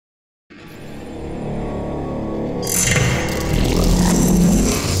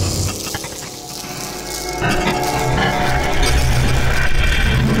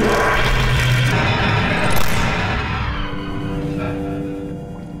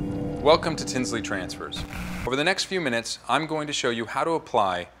Welcome to Tinsley Transfers. Over the next few minutes, I'm going to show you how to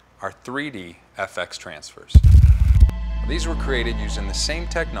apply our 3D FX transfers. These were created using the same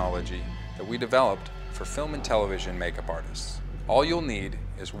technology that we developed for film and television makeup artists. All you'll need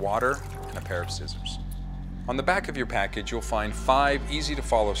is water and a pair of scissors. On the back of your package, you'll find 5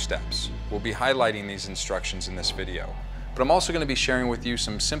 easy-to-follow steps. We'll be highlighting these instructions in this video, but I'm also going to be sharing with you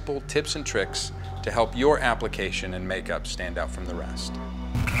some simple tips and tricks to help your application and makeup stand out from the rest.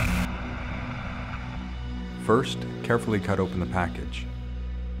 First, carefully cut open the package.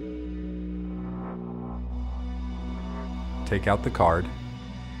 Take out the card.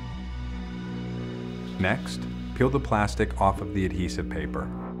 Next, peel the plastic off of the adhesive paper.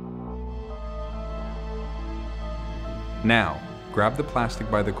 Now, grab the plastic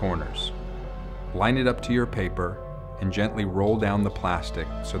by the corners. Line it up to your paper and gently roll down the plastic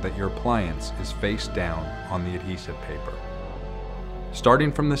so that your appliance is face down on the adhesive paper.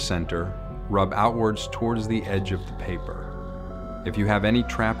 Starting from the center, rub outwards towards the edge of the paper. If you have any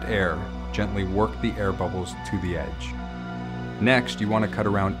trapped air, gently work the air bubbles to the edge. Next, you want to cut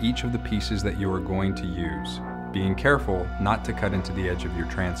around each of the pieces that you are going to use, being careful not to cut into the edge of your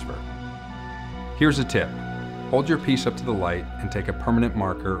transfer. Here's a tip. Hold your piece up to the light and take a permanent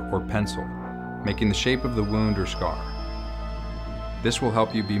marker or pencil, making the shape of the wound or scar. This will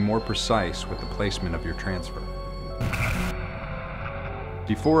help you be more precise with the placement of your transfer.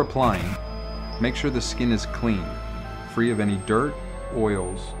 Before applying, make sure the skin is clean, free of any dirt,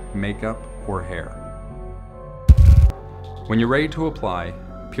 oils, makeup, or hair. When you're ready to apply,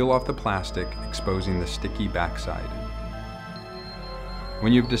 peel off the plastic, exposing the sticky backside.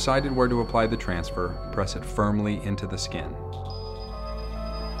 When you've decided where to apply the transfer, press it firmly into the skin.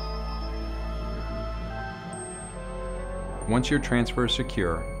 Once your transfer is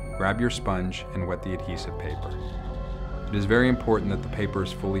secure, grab your sponge and wet the adhesive paper. It is very important that the paper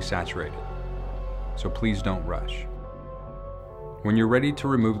is fully saturated, so please don't rush. When you're ready to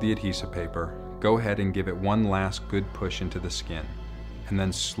remove the adhesive paper, go ahead and give it one last good push into the skin, and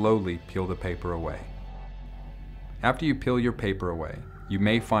then slowly peel the paper away. After you peel your paper away, you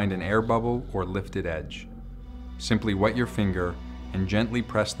may find an air bubble or lifted edge. Simply wet your finger and gently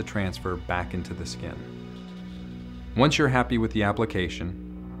press the transfer back into the skin. Once you're happy with the application,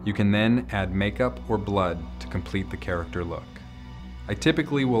 you can then add makeup or blood to complete the character look. I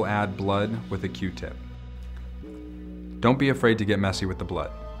typically will add blood with a Q-tip. Don't be afraid to get messy with the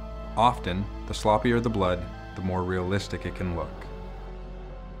blood. Often, the sloppier the blood, the more realistic it can look.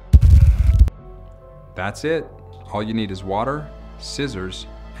 That's it. All you need is water, scissors,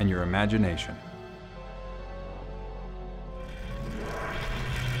 and your imagination.